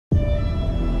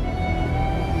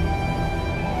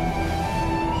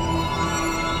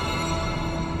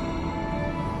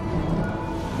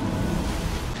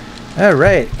All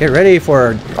right, get ready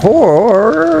for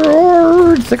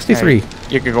Horde 63.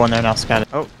 Right. You could go in there now, Scott.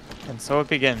 Oh, and so it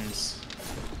begins.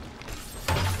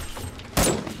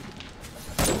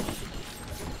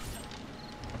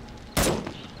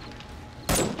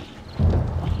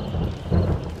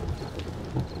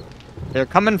 They're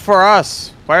coming for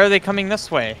us. Why are they coming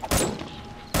this way?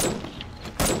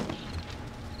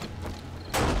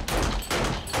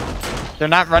 They're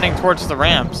not running towards the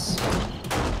ramps.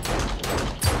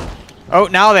 Oh,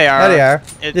 now they are. There they are.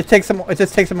 It just takes them. It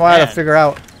just takes them a while to figure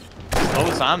out. Slow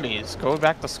zombies. Go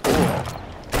back to school.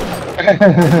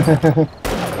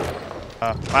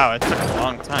 Wow, it took a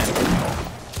long time.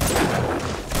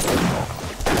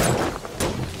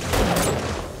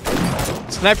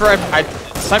 Sniper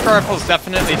rifles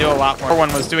definitely do a lot more.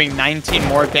 One was doing 19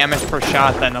 more damage per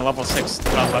shot than a level 6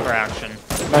 lever action.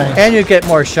 Nice. And you get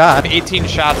more shots. 18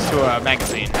 shots to a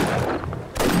magazine.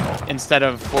 Instead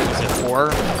of, what was it,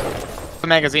 4? A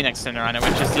magazine extender on it,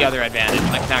 which is the other advantage.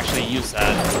 I can actually use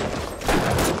that.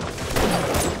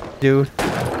 Dude.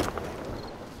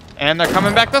 And they're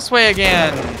coming back this way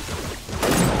again.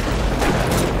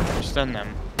 Stun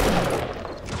them.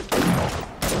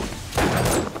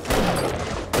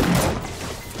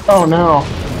 Oh no.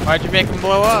 Why'd you make them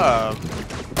blow up?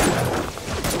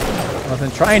 I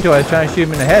wasn't trying to. I was trying to shoot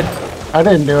him in the head. I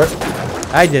didn't do it.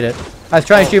 I did it. I was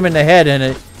trying to shoot him in the head, and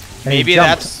it. And maybe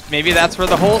that's where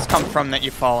the holes come from that you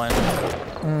fall in.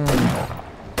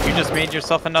 You just made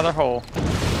yourself another hole.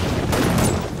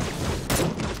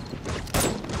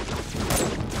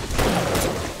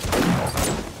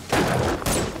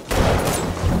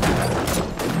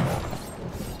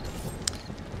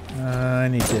 I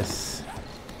need this.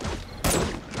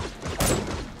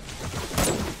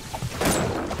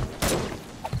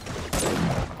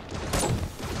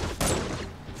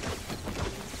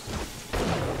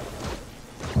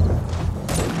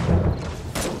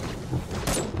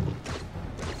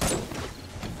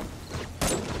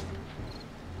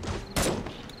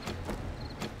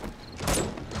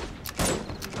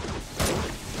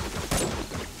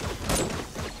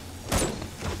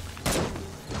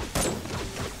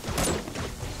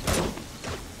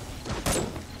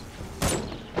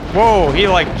 Whoa, he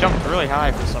like jumped really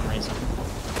high for some reason.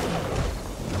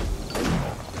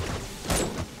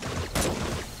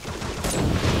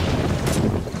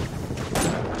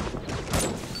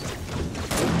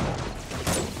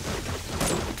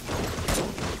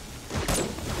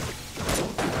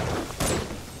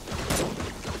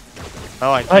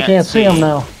 Oh, I can't see him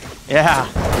now. Yeah.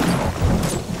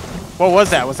 What was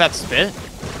that? Was that spit?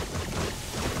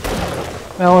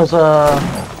 That was a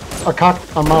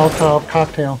Molotov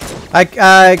cocktail.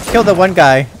 I killed the one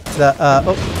guy. The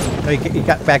oh, he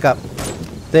got back up.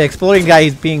 The exploding guy,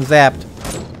 he's being zapped.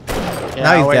 Yeah,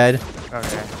 now he's dead.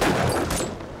 Okay.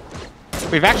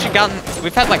 We've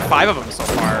had like 5 of them so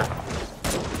far.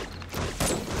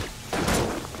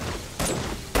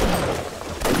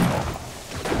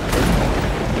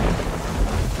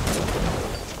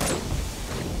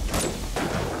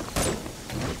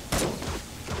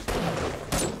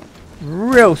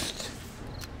 Roast.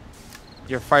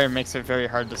 Your fire makes it very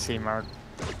hard to see, Mark.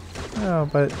 Oh,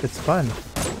 but it's fun.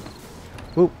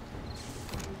 Oop.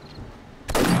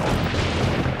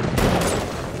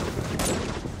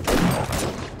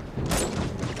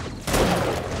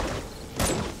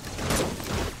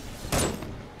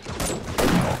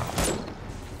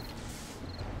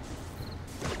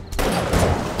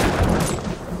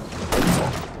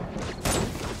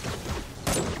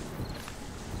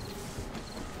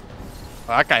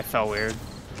 Oh, that guy fell weird.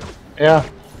 Yeah.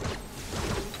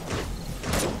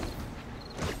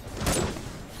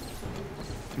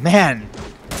 Man.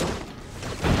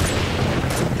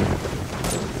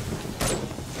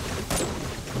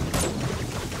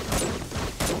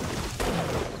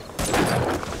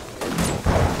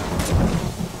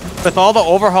 With all the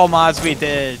overhaul mods we've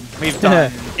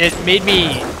done, it made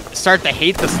me start to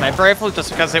hate the sniper rifle just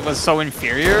because it was so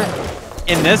inferior.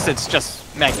 In this, it's just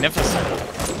magnificent.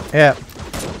 Yeah.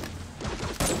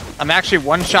 I'm actually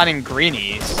one-shotting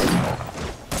greenies.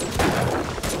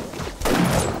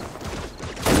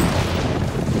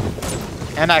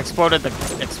 And I exploded the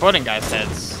exploding guy's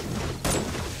heads.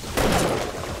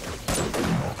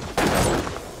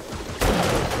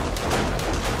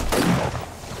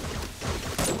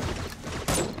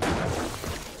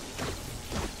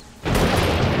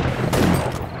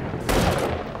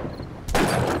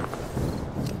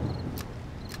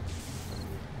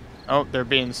 Oh, they're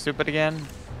being stupid again?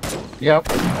 Yep.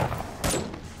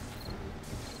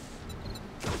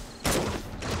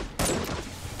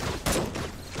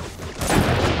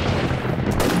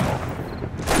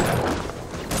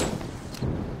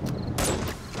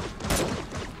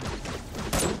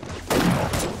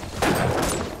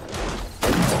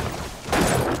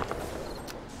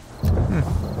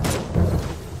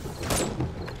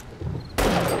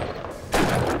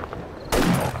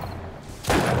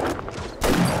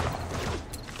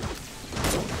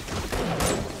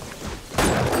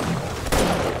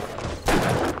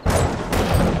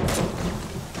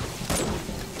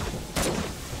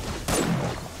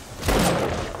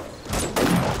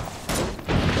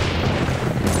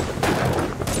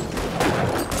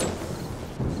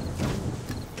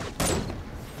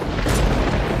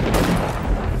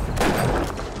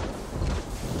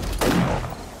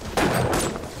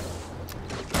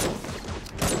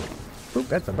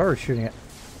 That's a bird shooting it.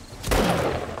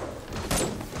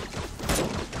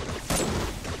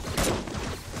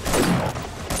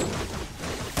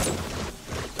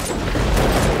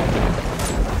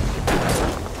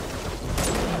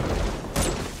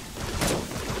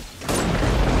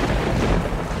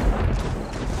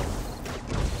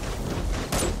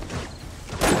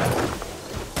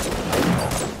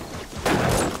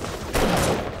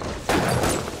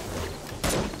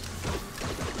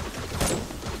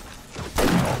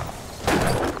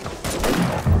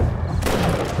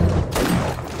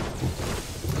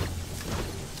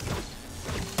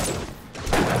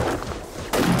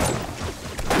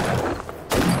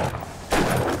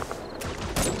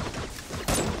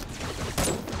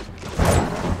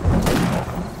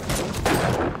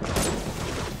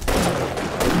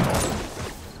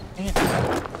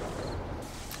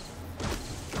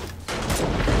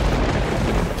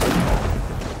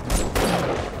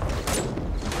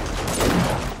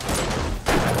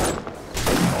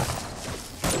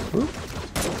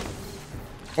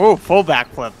 Oh, full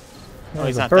backflip. Oh,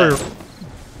 he's not dead.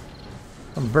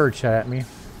 Some bird shot at me.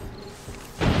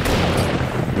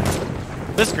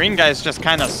 This green guy's just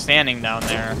kind of standing down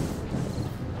there.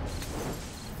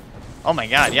 Oh my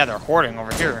god, yeah, they're hoarding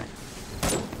over here.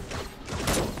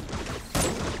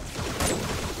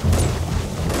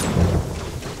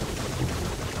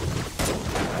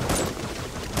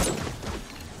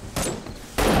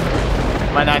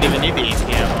 Might not even need the AP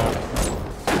ammo.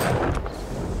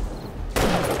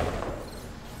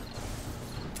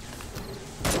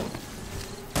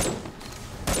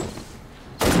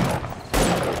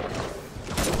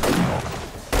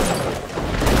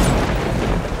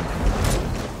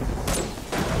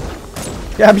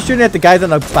 Yeah, I'm shooting at the guys on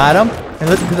the bottom, and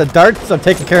listen to the darts. I'm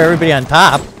taking care of everybody on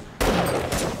top.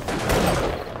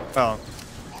 Well,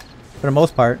 for the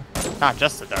most part. Not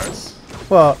just the darts.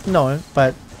 Well, no,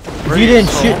 but if you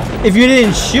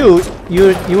didn't shoot,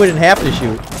 you wouldn't have to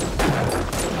shoot.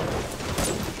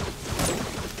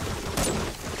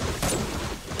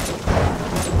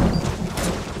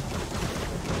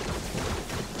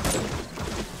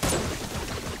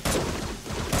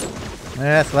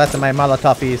 That's less of my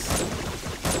Molotoffies.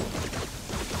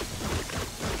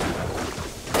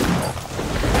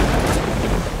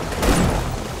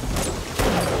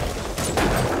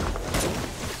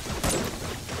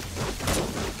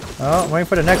 Oh, I'm waiting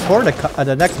for the next horde to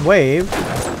the next wave.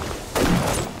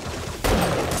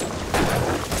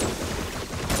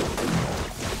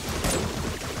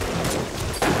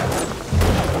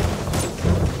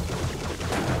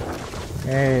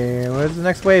 Hey, where's the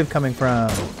next wave coming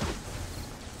from?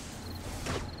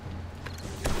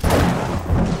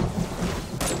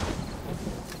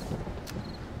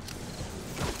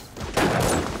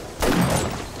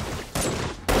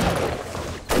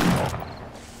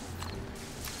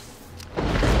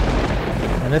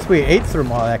 Unless we ate through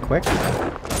them all that quick.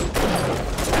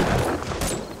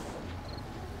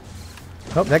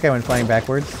 Oh, that guy went flying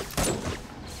backwards.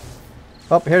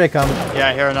 Oh, here they come. Yeah,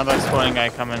 I hear another exploding guy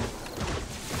coming.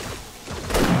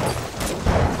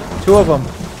 Two of them.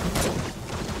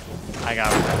 I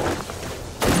got him.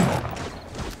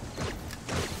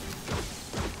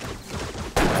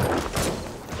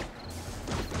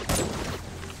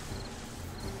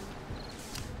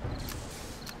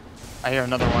 I hear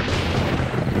another one.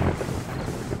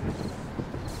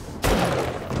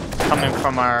 Coming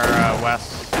from our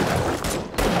west.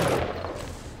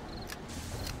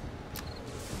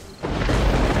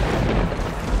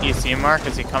 Do you see him, Mark?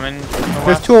 Is he coming from the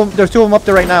west? There's two of them up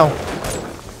there right now.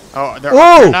 Oh, they're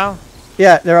up there now?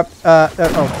 Yeah, they're up.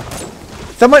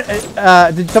 Oh. Someone,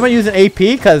 did someone use an AP?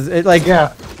 Because it like,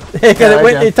 yeah. He hit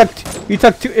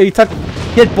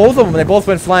both of them and they both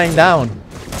went flying down.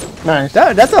 Nice.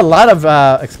 That's a lot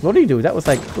of exploding, dude. That was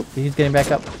like, oop, he's getting back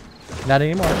up. Not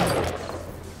anymore.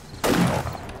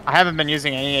 I haven't been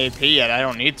using any AP yet. I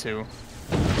don't need to.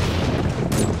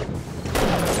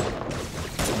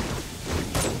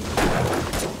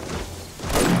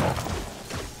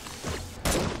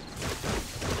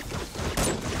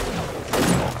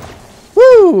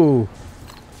 Woo!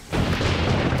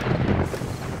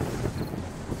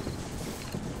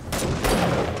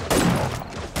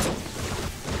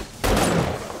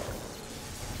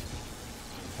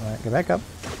 Alright, get back up.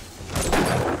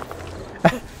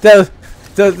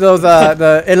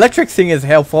 The electric thing is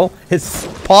helpful. It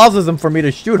pauses them for me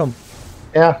to shoot them.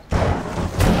 Yeah.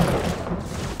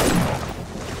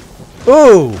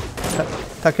 Ooh!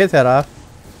 Tuck his head off.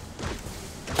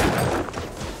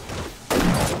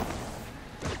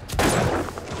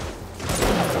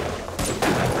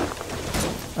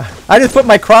 I just put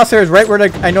my crosshairs right where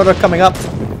I know they're coming up.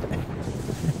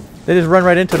 They just run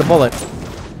right into the bullet.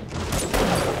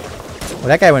 Well,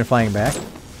 that guy went flying back.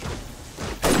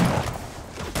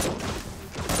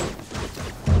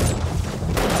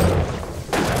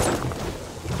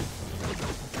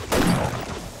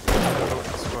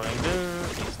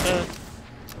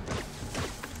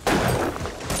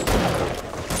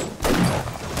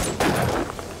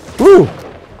 Woo!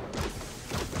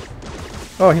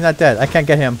 Oh, he's not dead. I can't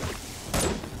get him.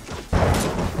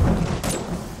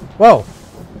 Whoa!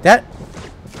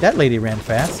 That lady ran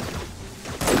fast.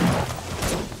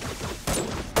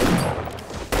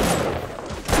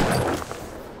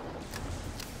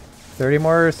 $30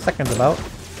 more seconds about.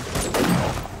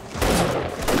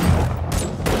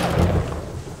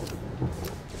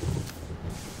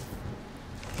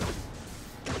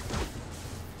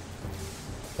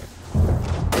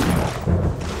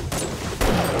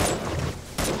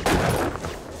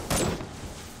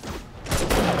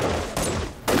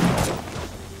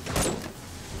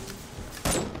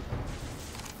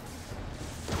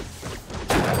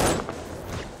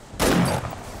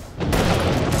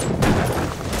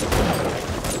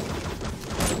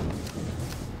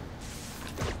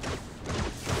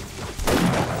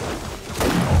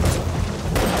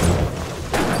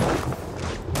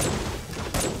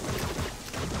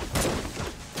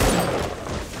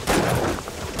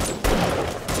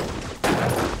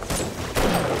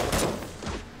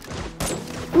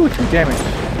 Ooh, 2 damage.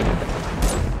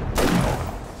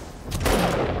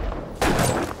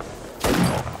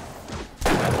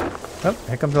 Oh,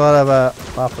 here comes a lot of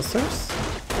officers.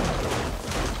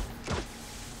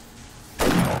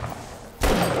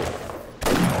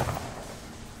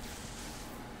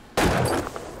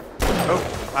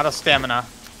 Oh, out of stamina.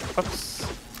 Oops.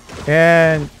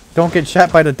 And don't get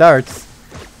shot by the darts.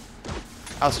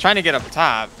 I was trying to get up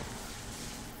top.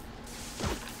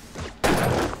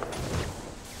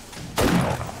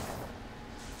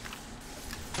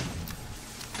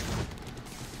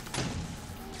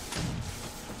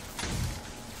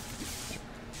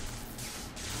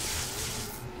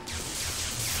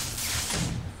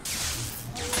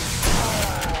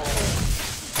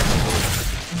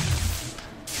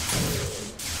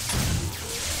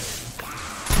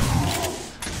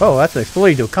 Oh, that's an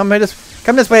Explodey-Doo. Come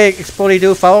this way,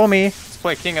 Explodey-Doo. Follow me. Let's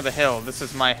play King of the Hill. This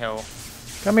is my hill.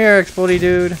 Come here,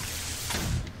 Explodey-Dude.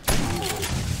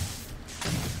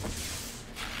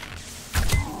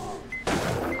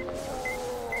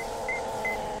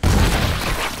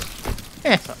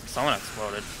 Someone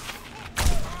exploded.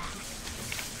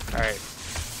 Alright.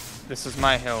 This is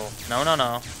my hill. No, no,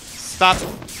 no. Stop.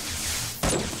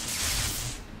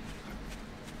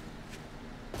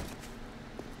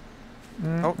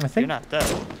 Oh, I think you're not dead.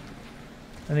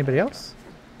 Anybody else?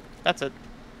 That's it.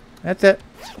 That's it.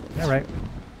 All right.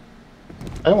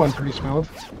 That went pretty smooth.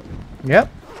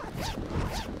 Yep.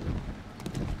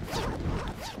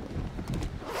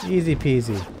 Easy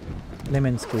peasy.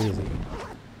 Lemon squeezy.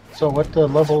 So what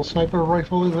level sniper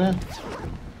rifle is that?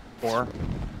 4.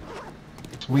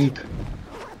 Sweet.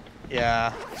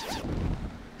 Yeah.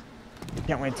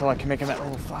 Can't wait till I can make him at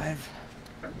level 5.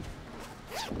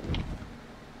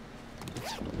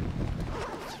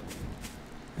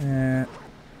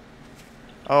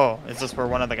 Oh, is this where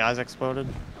one of the guys exploded?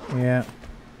 Yeah.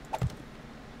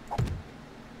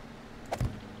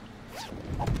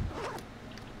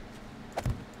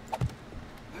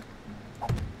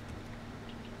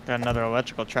 Got another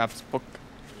electrical traps book.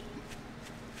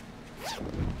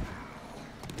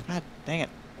 God dang it.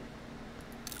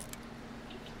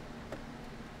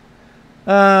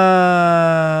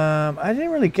 I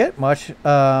didn't really get much.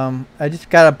 I just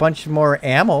got a bunch more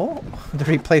ammo to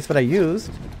replace what I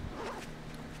used.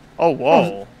 Oh,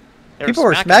 whoa. People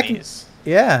were smacking. These.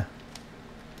 Yeah.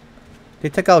 They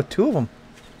took out 2 of them.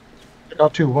 Took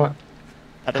out 2 what?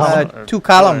 2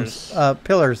 columns,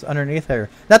 pillars underneath there.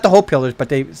 Not the whole pillars, but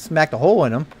they smacked a hole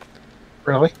in them.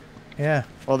 Really? Yeah.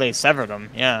 Well, they severed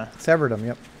them, yeah. Severed them,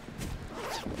 yep.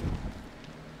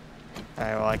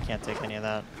 Alright, well, I can't take any of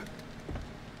that.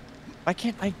 Why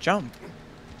can't I jump?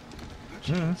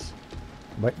 Jeez.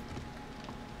 What?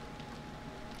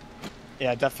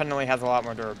 Yeah, it definitely has a lot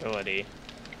more durability.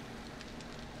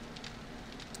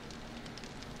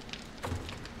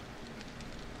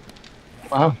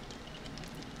 Wow.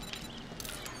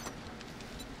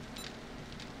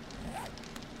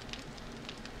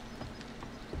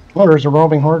 Well, there's a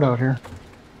roaming horde out here.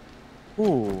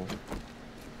 Ooh.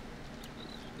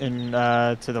 In,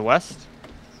 to the west?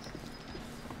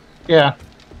 Yeah.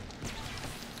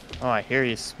 Oh, I hear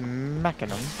you smacking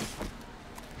them.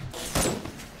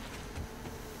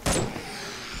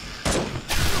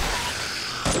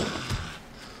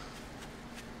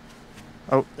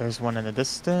 Oh, there's one in the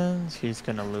distance. He's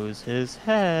gonna lose his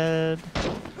head.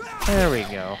 There we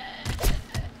go.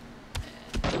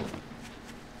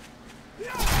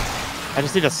 I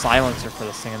just need a silencer for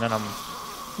this thing, and then I'm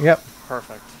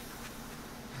perfect.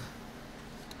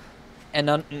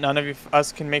 And none of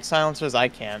us can make silencers. I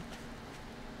can't.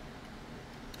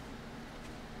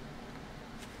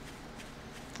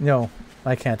 No,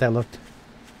 I can't. I looked.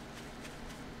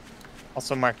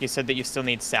 Also, Mark, you said that you still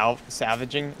need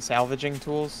salvaging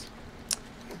tools.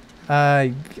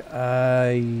 Well,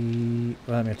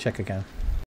 let me check again.